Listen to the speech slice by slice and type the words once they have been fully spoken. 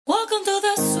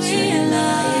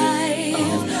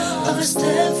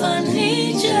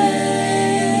Stephanie J.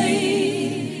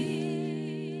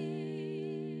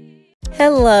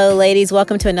 Hello, ladies.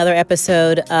 Welcome to another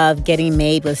episode of Getting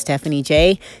Made with Stephanie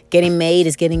J. Getting made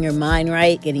is getting your mind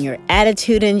right, getting your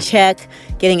attitude in check,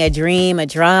 getting a dream, a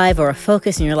drive, or a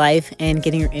focus in your life, and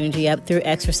getting your energy up through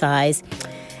exercise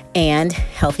and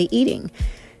healthy eating.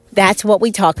 That's what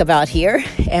we talk about here,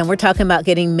 and we're talking about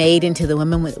getting made into the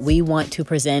women that we want to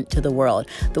present to the world.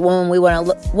 The woman we want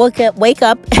to wake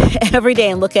up every day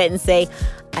and look at and say,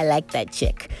 I like that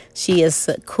chick. She is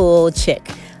a cool chick.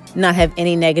 Not have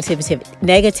any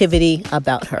negativity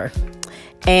about her.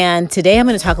 And today I'm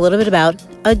going to talk a little bit about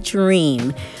a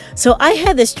dream. So I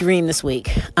had this dream this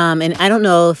week, and I don't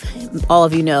know if all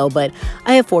of you know, but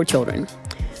I have 4 children.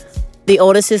 The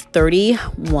oldest is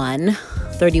 31,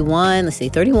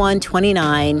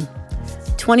 29,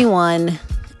 21,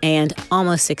 and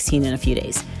almost 16 in a few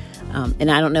days.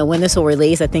 And I don't know when this will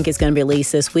release. I think it's going to be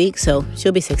released this week, so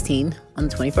she'll be 16 on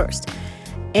the 21st.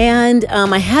 And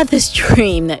I had this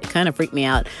dream that kind of freaked me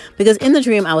out because in the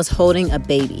dream I was holding a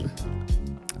baby.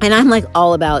 And I'm like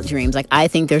all about dreams. Like I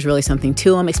think there's really something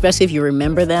to them, especially if you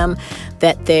remember them,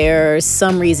 that there's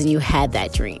some reason you had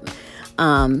that dream.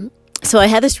 So I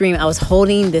had this dream. I was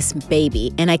holding this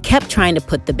baby and I kept trying to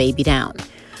put the baby down.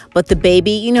 But the baby,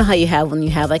 you know how you have when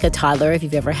you have like a toddler, if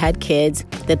you've ever had kids,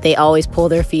 that they always pull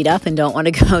their feet up and don't want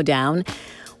to go down.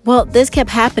 Well, this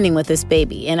kept happening with this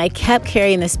baby. And I kept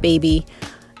carrying this baby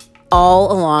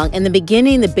all along. In the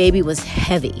beginning, the baby was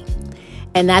heavy.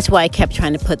 And that's why I kept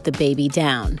trying to put the baby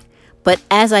down. But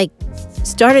as I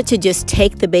started to just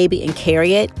take the baby and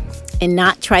carry it and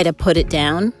not try to put it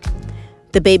down,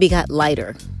 the baby got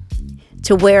lighter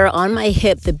to where on my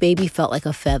hip, the baby felt like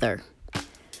a feather.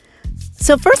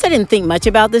 So first I didn't think much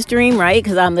about this dream, right?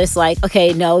 Because I'm just like,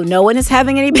 okay, no one is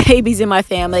having any babies in my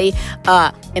family.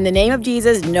 In the name of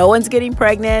Jesus, no one's getting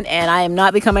pregnant and I am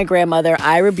not becoming a grandmother.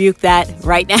 I rebuke that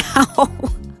right now.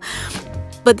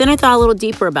 But then I thought a little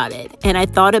deeper about it. And I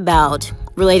thought about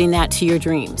relating that to your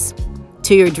dreams,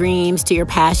 to your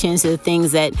passions, to the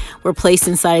things that were placed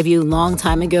inside of you a long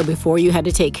time ago before you had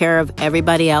to take care of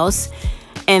everybody else.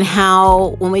 And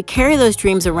how when we carry those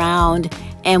dreams around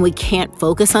and we can't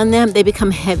focus on them, they become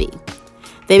heavy.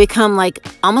 They become like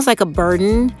almost like a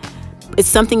burden. It's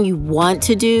something you want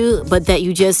to do, but that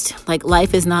you just like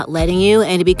life is not letting you.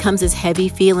 And it becomes this heavy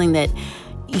feeling that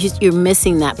you're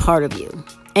missing that part of you.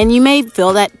 And you may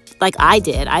feel that like I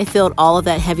did. I felt all of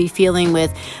that heavy feeling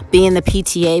with being the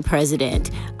PTA president,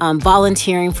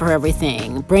 volunteering for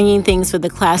everything, bringing things for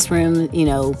the classroom,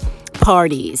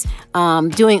 parties,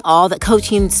 doing all that,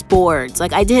 coaching sports.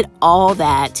 Like I did all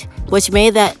that, which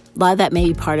made that, a lot of that may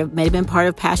have been part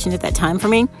of passion at that time for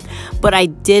me. But I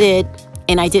did it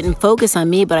and I didn't focus on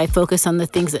me, but I focused on the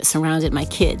things that surrounded my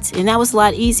kids. And that was a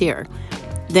lot easier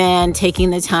than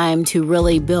taking the time to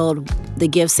really build the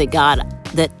gifts that God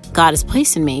has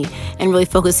placed in me and really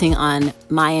focusing on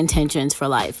my intentions for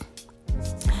life.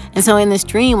 And so in this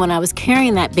dream, when I was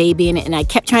carrying that baby and I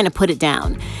kept trying to put it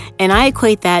down, and I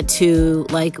equate that to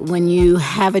like when you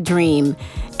have a dream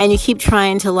and you keep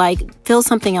trying to like fill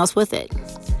something else with it.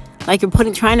 Like you're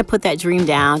trying to put that dream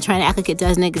down, trying to act like it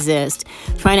doesn't exist,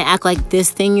 trying to act like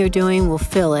this thing you're doing will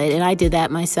fill it. And I did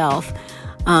that myself.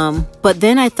 But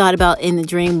then I thought about in the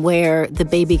dream where the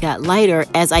baby got lighter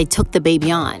as I took the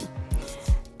baby on.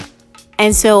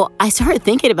 And so I started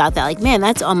thinking about that, like, man,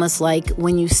 that's almost like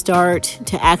when you start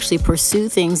to actually pursue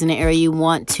things in an area you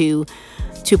want to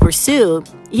pursue.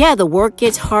 Yeah, the work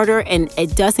gets harder and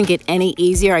it doesn't get any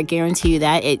easier. I guarantee you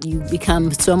that. You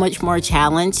become so much more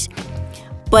challenged,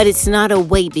 but it's not a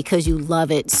weight because you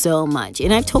love it so much.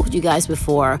 And I've told you guys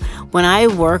before, when I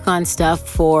work on stuff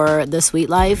for the Sweet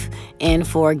Life and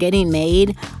for Getting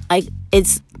Made, I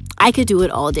could do it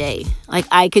all day. Like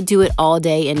I could do it all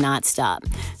day and not stop.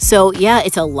 So yeah,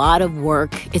 it's a lot of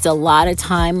work. It's a lot of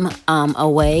time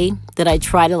away that I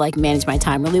try to like manage my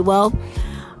time really well.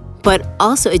 But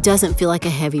also it doesn't feel like a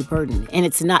heavy burden. And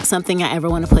it's not something I ever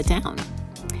want to put down.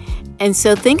 And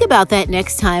so think about that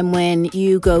next time when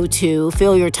you go to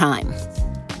fill your time.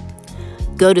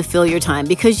 Go to fill your time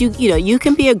because you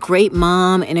can be a great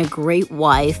mom and a great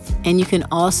wife, and you can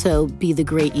also be the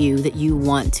great you that you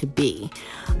want to be.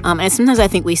 And sometimes I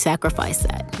think we sacrifice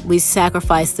that. We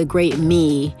sacrifice the great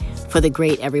me for the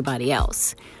great everybody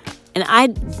else. And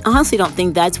I honestly don't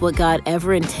think that's what God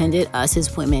ever intended us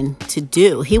as women to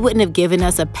do. He wouldn't have given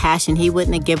us a passion. He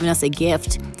wouldn't have given us a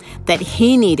gift that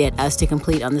he needed us to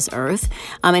complete on this earth.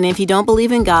 And if you don't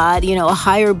believe in God, a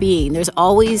higher being, there's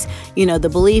always, the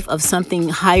belief of something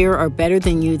higher or better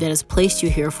than you that has placed you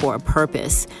here for a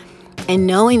purpose. And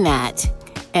knowing that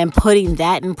and putting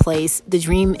that in place, the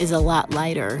dream is a lot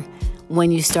lighter.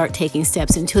 when you start taking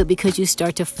steps into it, because you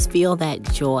start to feel that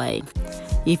joy.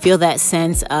 You feel that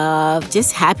sense of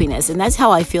just happiness. And that's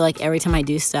how I feel like every time I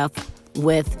do stuff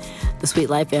with the Sweet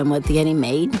Life and with Getting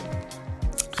Made.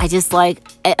 I just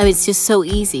it's just so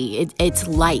easy. It's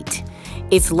light.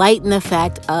 It's light in the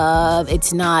fact of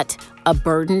it's not a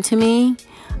burden to me.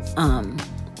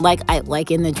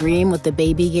 Like in the dream with the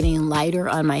baby getting lighter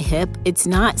on my hip, it's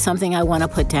not something I want to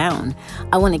put down.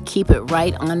 I want to keep it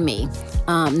right on me.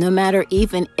 No matter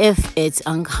even if it's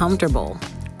uncomfortable,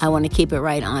 I want to keep it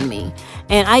right on me.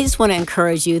 And I just want to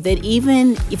encourage you that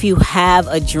even if you have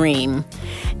a dream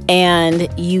and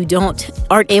you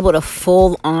aren't able to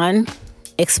full on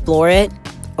explore it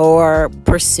or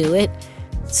pursue it,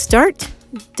 start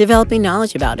developing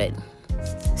knowledge about it.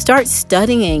 Start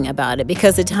studying about it,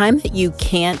 because the time that you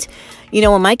can't,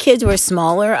 when my kids were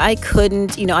smaller, I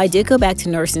couldn't, I did go back to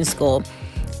nursing school.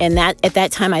 And that at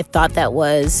that time, I thought that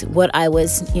was what I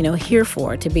was, here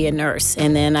for, to be a nurse.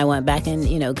 And then I went back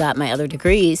and, got my other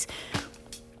degrees.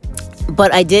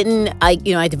 But I didn't,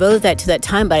 I devoted that to that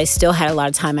time, but I still had a lot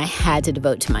of time I had to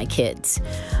devote to my kids.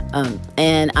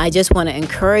 And I just want to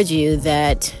encourage you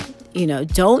that,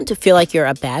 don't feel like you're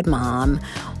a bad mom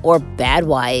or bad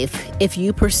wife if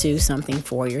you pursue something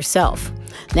for yourself.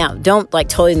 Now, don't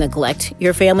totally neglect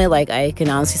your family. I can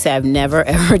honestly say I've never,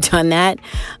 ever done that.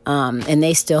 And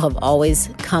they still have always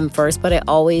come first, but I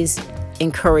always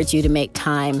encourage you to make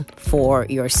time for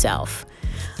yourself.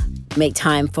 Make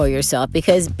time for yourself,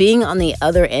 because being on the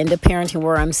other end of parenting,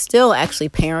 where I'm still actually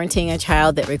parenting a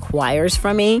child that requires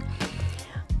from me,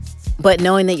 but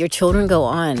knowing that your children go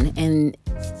on and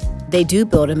they do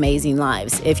build amazing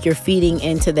lives if you're feeding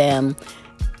into them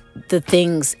the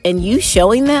things and you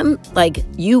showing them,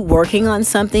 you working on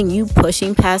something, you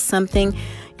pushing past something,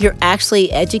 you're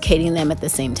actually educating them at the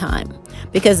same time.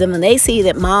 Because then when they see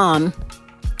that mom,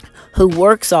 who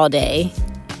works all day,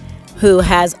 who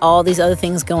has all these other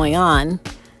things going on,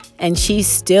 and she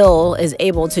still is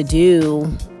able to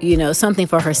do, something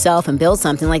for herself and build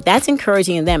something, that's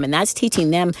encouraging them, and that's teaching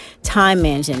them time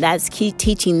management. That's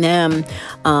teaching them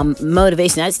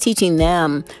motivation. That's teaching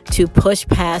them to push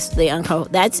past the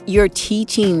uncomfortable. You're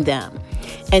teaching them.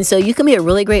 And so you can be a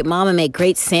really great mom and make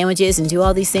great sandwiches and do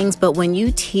all these things, but when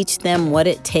you teach them what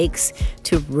it takes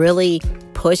to really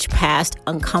push past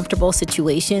uncomfortable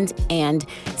situations and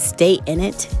stay in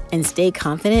it and stay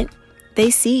confident, they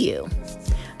see you.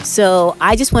 So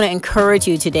I just want to encourage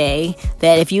you today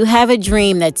that if you have a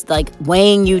dream that's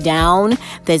weighing you down,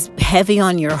 that's heavy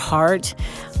on your heart,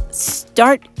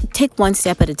 take one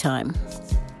step at a time.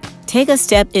 Take a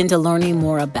step into learning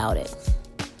more about it.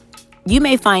 You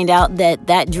may find out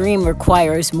that dream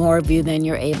requires more of you than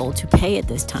you're able to pay at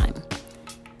this time.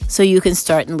 So you can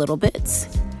start in little bits.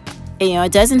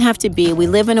 It doesn't have to be, we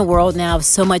live in a world now of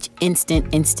so much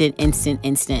instant, instant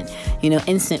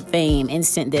fame,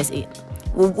 instant this.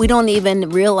 We don't even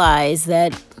realize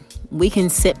that we can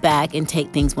sit back and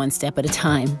take things one step at a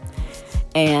time.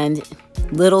 And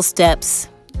little steps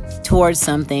towards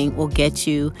something will get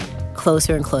you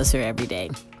closer and closer every day.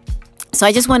 So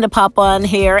I just wanted to pop on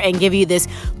here and give you this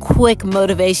quick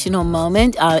motivational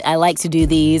moment. I like to do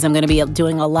these. I'm going to be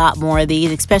doing a lot more of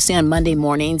these, especially on Monday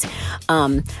mornings.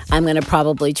 I'm going to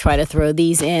probably try to throw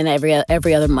these in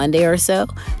every other Monday or so,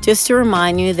 just to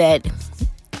remind you that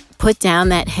put down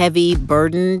that heavy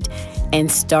burden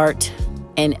and start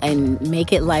and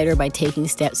make it lighter by taking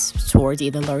steps towards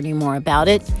either learning more about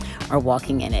it or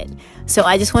walking in it. So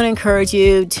I just want to encourage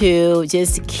you to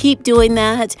just keep doing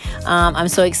that. I'm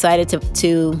so excited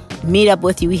to meet up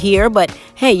with you here. But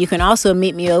hey, you can also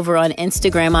meet me over on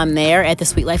Instagram. I'm there at The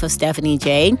Sweet Life of Stephanie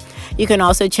J. You can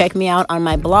also check me out on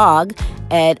my blog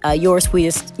at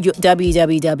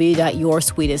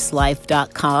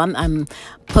www.yoursweetestlife.com. I'm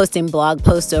posting blog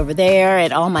posts over there,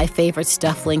 and all my favorite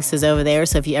stuff links is over there.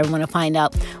 So if you ever want to find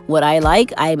out what I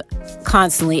like, I'm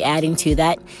constantly adding to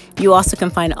that. You also can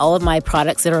find all of my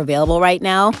products that are available right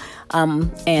now,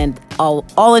 and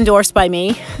all endorsed by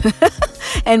me.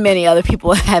 And many other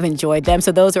people have enjoyed them.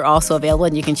 So those are also available,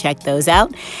 and you can check those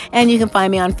out. And you can find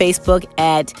me on Facebook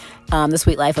at The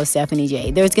Sweet Life of Stephanie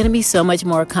J. There's going to be so much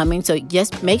more coming. So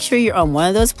just make sure you're on one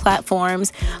of those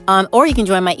platforms, or you can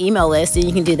join my email list, and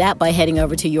you can do that by heading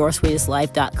over to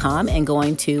yoursweetestlife.com and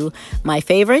going to my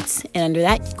favorites. And under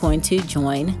that, going to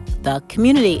join the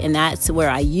community. And that's where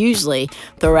I usually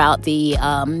throw out the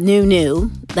new.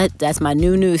 That's my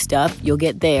new stuff. You'll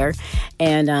get there,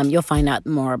 and you'll find out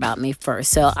more about me first.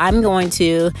 So I'm going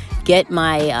to get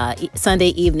my Sunday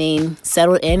evening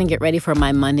settled in and get ready for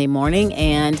my Monday morning.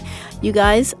 And you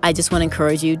guys, I just want to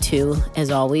encourage you to,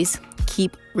 as always,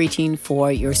 keep reaching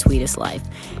for your sweetest life.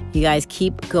 You guys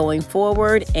keep going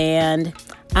forward, and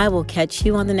I will catch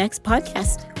you on the next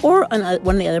podcast or on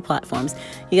one of the other platforms.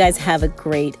 You guys have a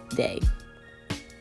great day.